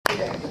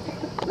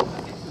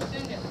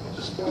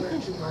Just go there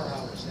 2 more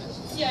hours.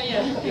 Yeah.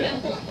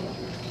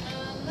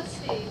 Let's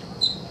see.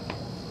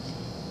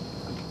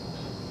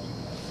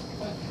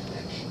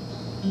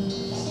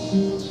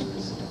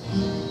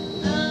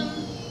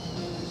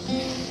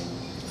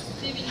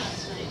 Maybe not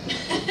tonight.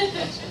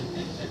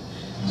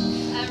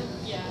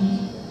 Yeah.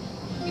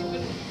 It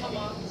wouldn't come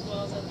off as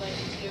well as I'd like it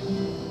to.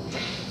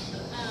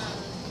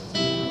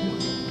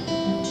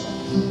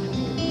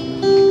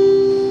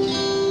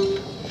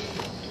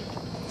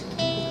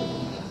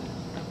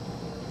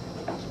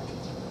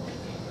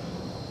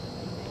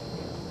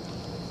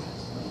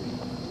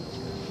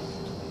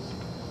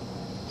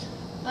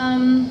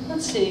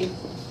 Let's see.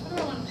 What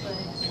do I want to play?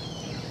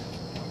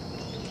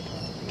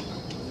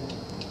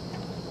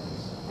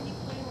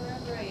 Play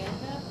wherever I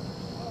end up?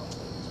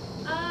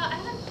 I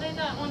haven't played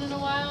that one in a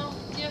while.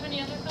 Do you have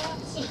any other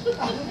thoughts?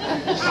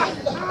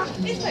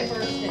 It's my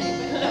birthday.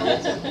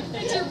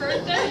 It's your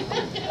birthday?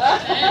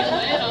 Hey,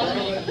 lay it on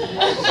me.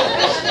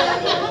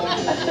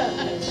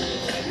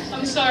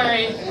 I'm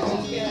sorry.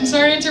 I'm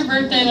sorry it's your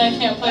birthday and I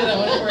can't play that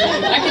one for you.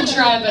 I could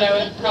try, but I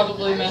would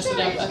probably mess it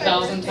up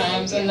 1,000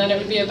 times, and then it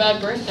would be a bad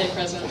birthday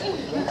present.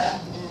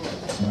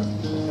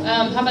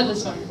 How about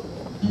this one?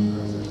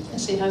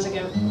 Let's see, how's it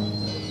go?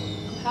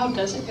 How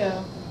does it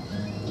go?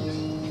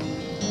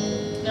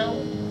 No?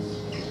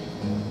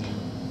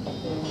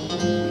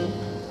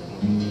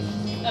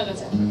 Oh,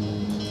 that's it.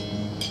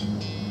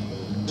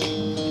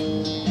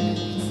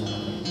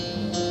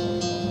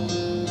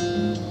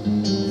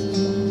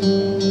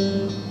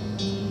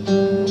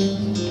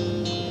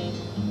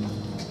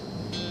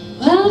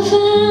 Well, I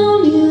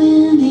found you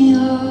in the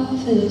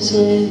office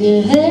with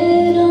your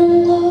head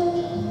on low.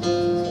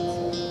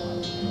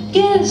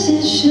 Guess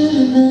it should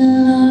have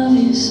been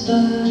obvious, but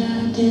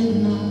I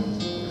didn't know.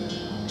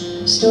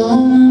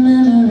 Stolen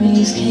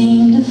memories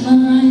came to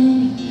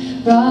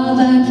find, brought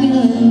back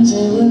feelings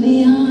that were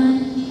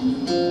behind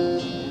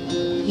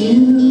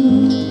you.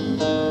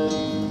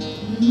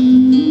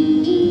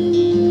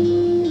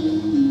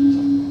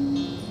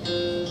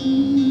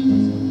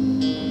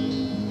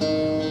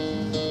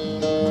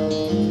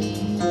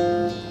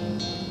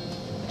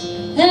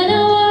 And I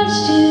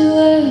watched you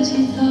as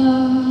your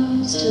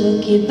thoughts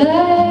took you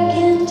back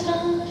in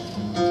time.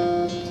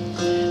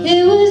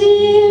 It was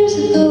years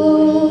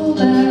ago,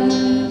 back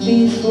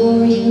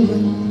before you were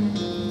mine.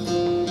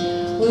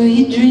 Were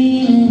you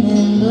dreaming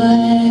in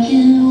black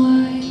and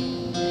white,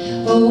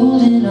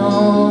 holding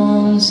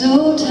on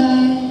so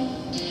tight,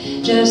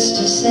 just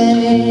to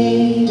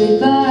say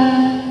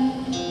goodbye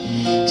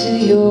to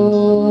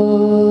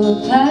your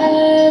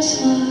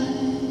past life?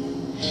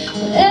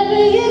 Wherever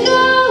you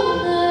go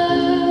now,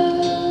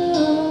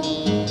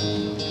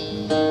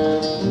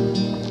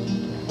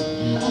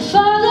 I'll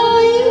follow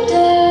you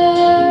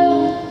down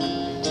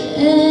to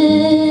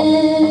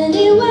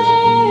anywhere.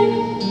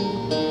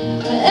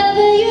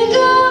 Wherever you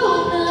go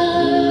now,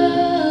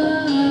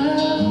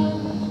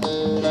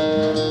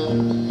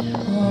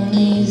 on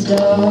these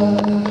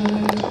dark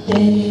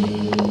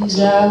days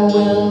I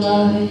will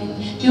light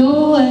your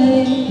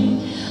way.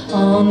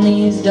 On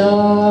these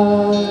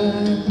dark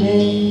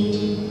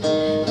days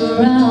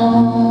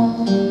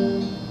around.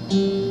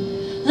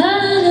 Na,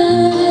 na, na,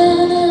 na,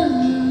 na,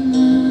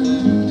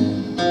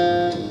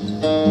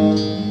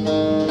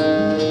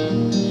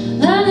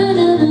 na,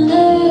 na,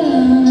 na,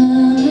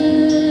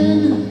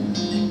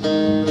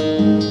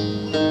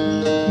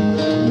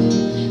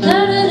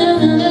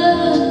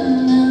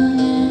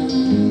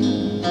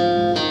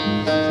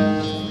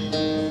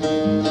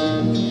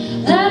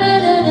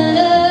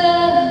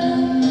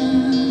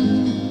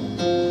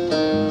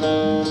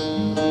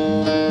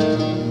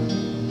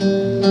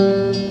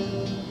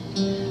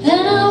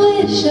 and I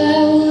wish I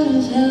would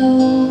have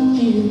held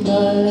you,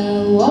 but I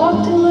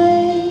walked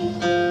away.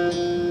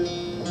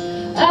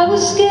 I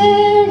was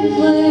scared of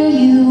where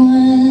you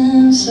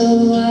went,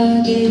 so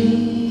I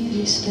gave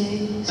you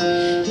space.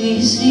 Do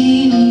you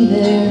see me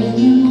there in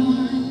your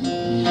mind?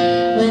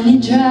 When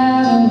you're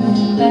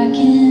traveling back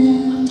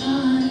in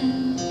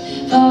time,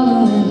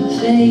 following the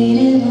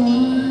faded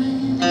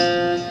lines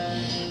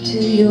to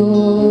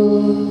your